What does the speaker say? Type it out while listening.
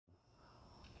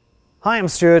Hi, I'm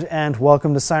Stuart and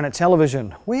welcome to Sirenet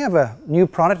Television. We have a new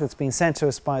product that's been sent to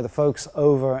us by the folks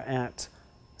over at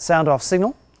SoundOff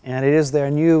Signal, and it is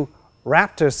their new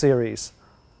Raptor series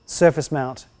surface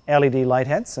mount LED light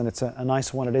heads, and it's a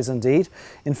nice one, it is indeed.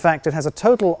 In fact, it has a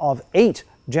total of 8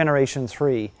 Generation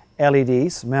 3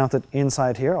 LEDs mounted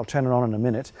inside here. I'll turn it on in a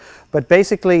minute. But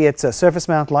basically it's a surface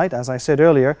mount light, as I said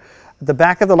earlier. The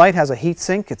back of the light has a heat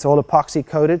sink. It's all epoxy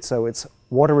coated, so it's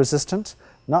water resistant.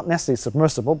 Not necessarily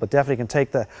submersible, but definitely can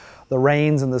take the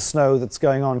rains and the snow that's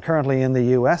going on currently in the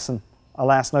US and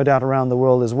alas, no doubt around the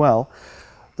world as well.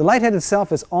 The light head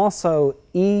itself is also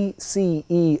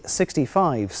ECE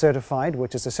 65 certified,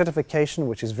 which is a certification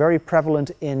which is very prevalent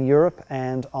in Europe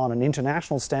and on an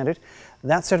international standard.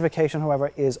 That certification,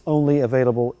 however, is only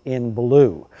available in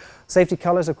blue. Safety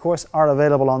colors, of course, are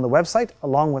available on the website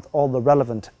along with all the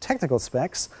relevant technical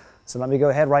specs. So let me go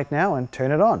ahead right now and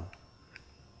turn it on.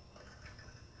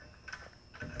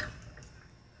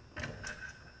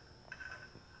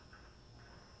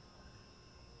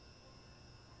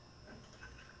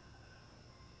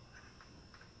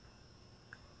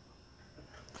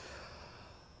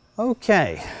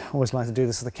 Okay, always like to do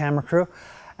this with the camera crew.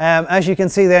 As you can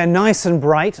see, they're nice and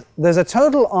bright. There's a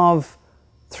total of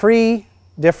 3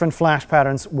 different flash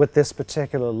patterns with this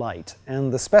particular light,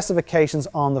 and the specifications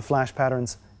on the flash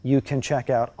patterns you can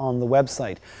check out on the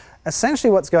website.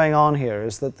 Essentially what's going on here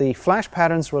is that the flash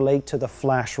patterns relate to the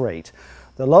flash rate.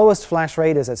 The lowest flash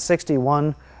rate is at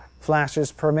 61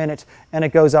 flashes per minute, and it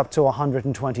goes up to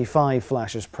 125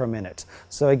 flashes per minute.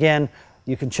 So again,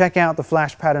 you can check out the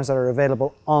flash patterns that are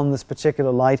available on this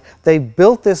particular light. They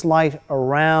built this light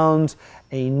around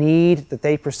a need that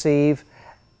they perceive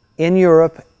in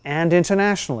Europe and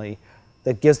internationally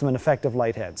that gives them an effective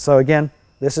light head. So again,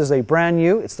 this is a brand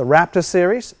new, it's the Raptor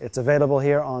series. It's available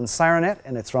here on Sirenet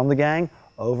and it's from the gang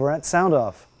over at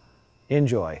SoundOff.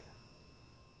 Enjoy.